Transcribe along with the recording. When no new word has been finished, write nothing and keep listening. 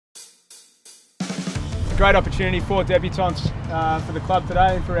great opportunity for debutants for the club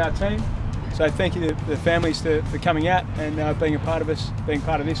today and for our team. So thank you to the families for coming out and being part of this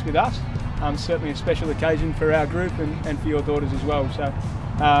with us. Certainly a special occasion for our group and for your daughters as well. So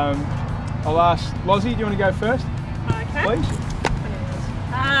I'll ask Lozzie, do you want to go first? Okay. Please.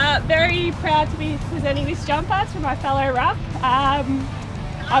 Very proud to be presenting this jumper to my fellow ruck.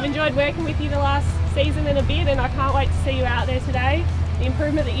 I've enjoyed working with you the last season and a bit, and I can't wait to see you out there today. The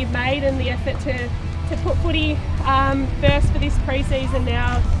improvement that you've made and the effort to put footy first for this pre-season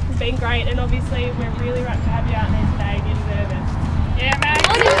now has been great, and obviously we're really rapt to have you out there today and you deserve it. Yeah, mate.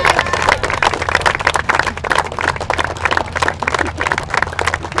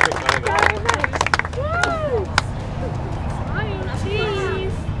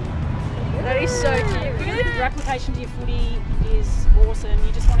 That is so cute. Really, the application to your footy is awesome.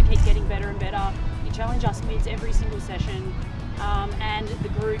 You just want to keep getting better and better. You challenge us mids every single session, and the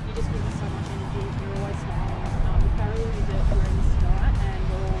group, you just give us so much energy. You're always smiling. We thoroughly deserve you're in this tonight, and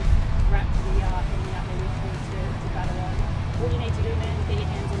we're all wrapped to be heading out there with you to battle on. All you need to do, man, is get your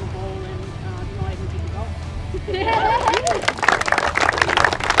hands on the ball, and you might even kick a goal.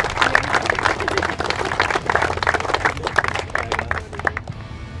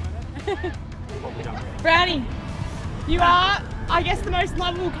 Brownie, you are, I guess, the most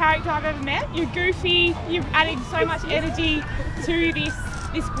lovable character I've ever met. You're goofy, you've added so much energy to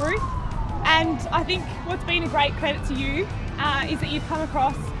this group, and I think what's been a great credit to you is that you've come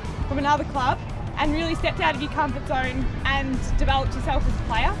across from another club and really stepped out of your comfort zone and developed yourself as a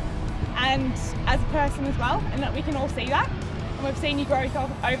player and as a person as well, and that we can all see that. And we've seen your growth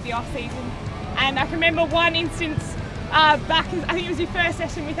over the off-season. And I can remember one instance back, I think it was your first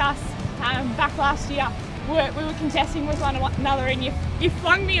session with us, back last year. We were contesting with one another, and you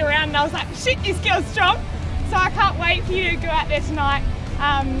flung me around, and I was like, shit, this girl's strong. So I can't wait for you to go out there tonight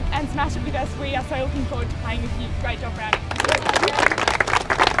and smash it with us. We are so looking forward to playing with you. Great job, Brownie.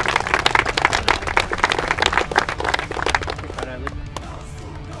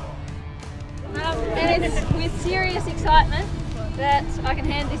 And it's with serious excitement that I can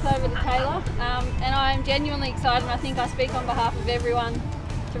hand this over to Taylor, and I'm genuinely excited, and I think I speak on behalf of everyone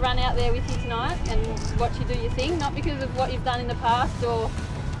to run out there with you tonight and watch you do your thing, not because of what you've done in the past or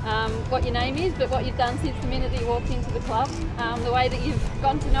what your name is, but what you've done since the minute that you walked into the club. The way that you've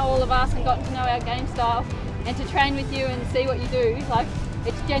gotten to know all of us and gotten to know our game style, and to train with you and see what you do, like,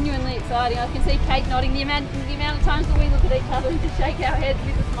 it's genuinely exciting. I can see Kate nodding, the amount of times that we look at each other and just shake our heads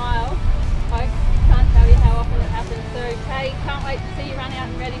with a smile.